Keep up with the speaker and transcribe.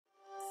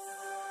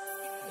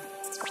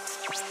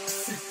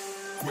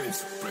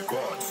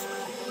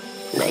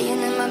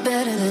Laying in my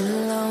bed a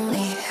little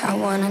lonely. I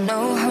wanna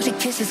know how she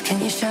kisses, can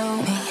you show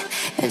me?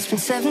 It's been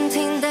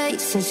 17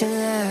 days since you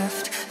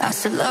left. I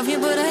still love you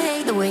but I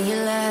hate the way you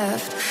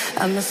left.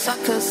 I'm a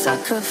sucker,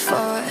 sucker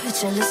for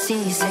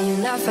jealousy. Say you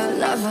love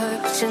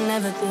her, but you'll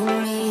never be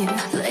me.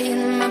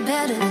 Laying in my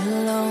bed a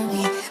little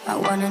lonely. I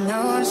wanna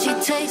know how she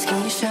tastes,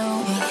 can you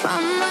show me? My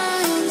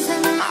mind's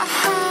in my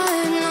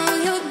heart, know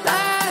you're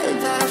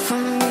bad, bad for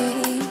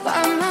me.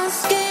 By my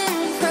skin,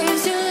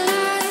 praise you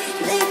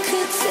like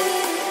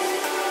nicotine.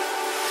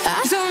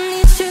 I don't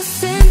need your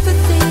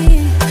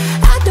sympathy,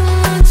 I don't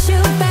want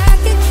you back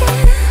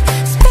again.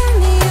 Spare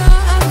me your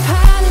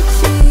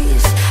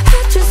apologies, I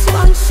just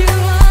want you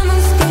on my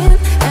skin.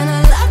 And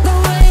I love the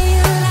way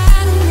you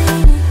lie to me.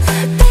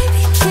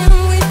 Baby, can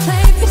we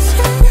play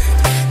pretend?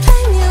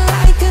 Play me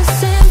like a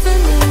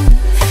symphony.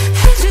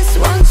 I just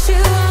want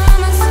you on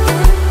my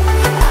skin.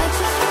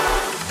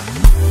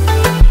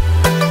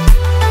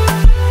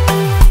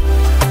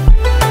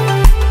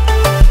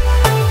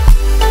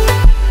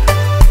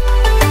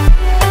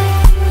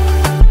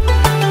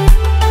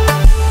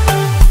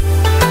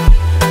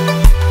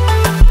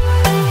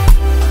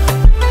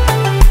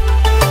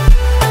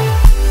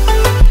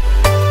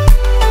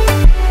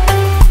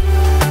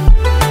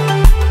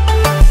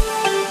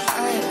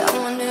 I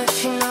wonder if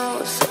she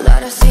knows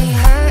that I see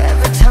her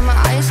every time my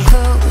eyes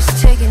close.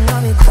 Taking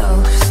all your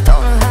clothes,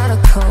 don't know how to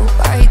cope.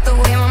 I hate the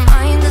way my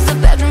mind is a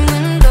bedroom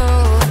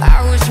window.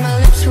 I wish my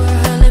lips were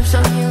her lips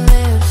on your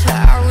lips.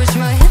 I wish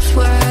my hips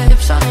were her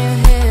hips on your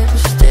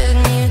hips.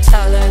 Didn't you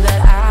tell her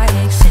that I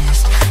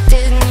exist?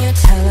 Didn't you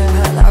tell her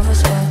her love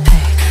was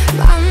epic?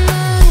 My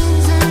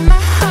mind's in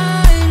my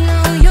heart,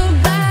 know you're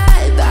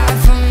bad, bad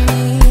for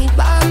me.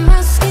 By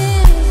my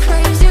skin,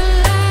 praise you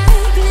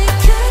like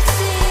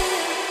nicotine.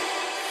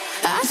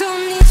 I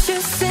don't need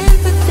your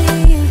sympathy,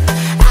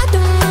 I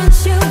don't want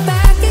you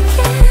back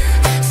again.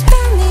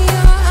 Spare me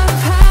your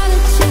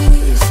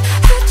apologies,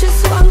 I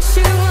just want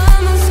you on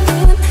my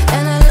skin.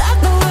 And I love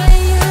the way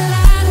you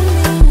lie to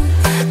me.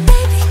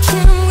 Baby,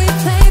 can we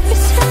play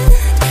pretend?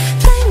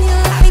 Play me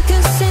like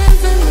a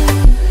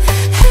symphony.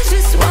 I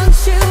just want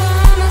you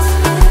on my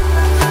skin.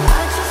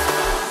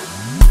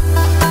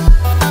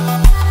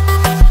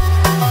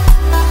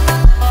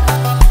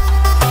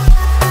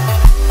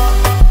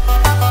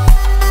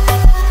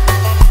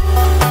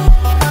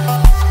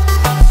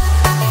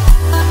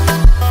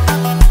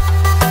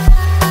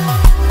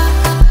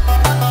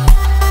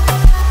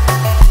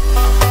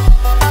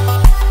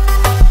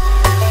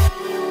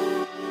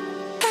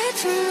 I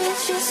don't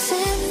want your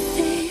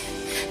sympathy,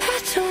 I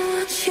don't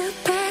want you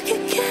back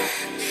again.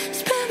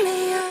 Spare me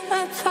your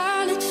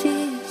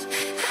apologies,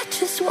 I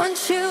just want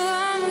you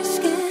on my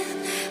skin.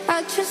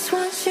 I just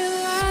want you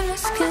on my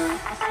skin.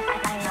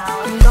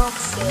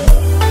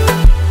 Toxic.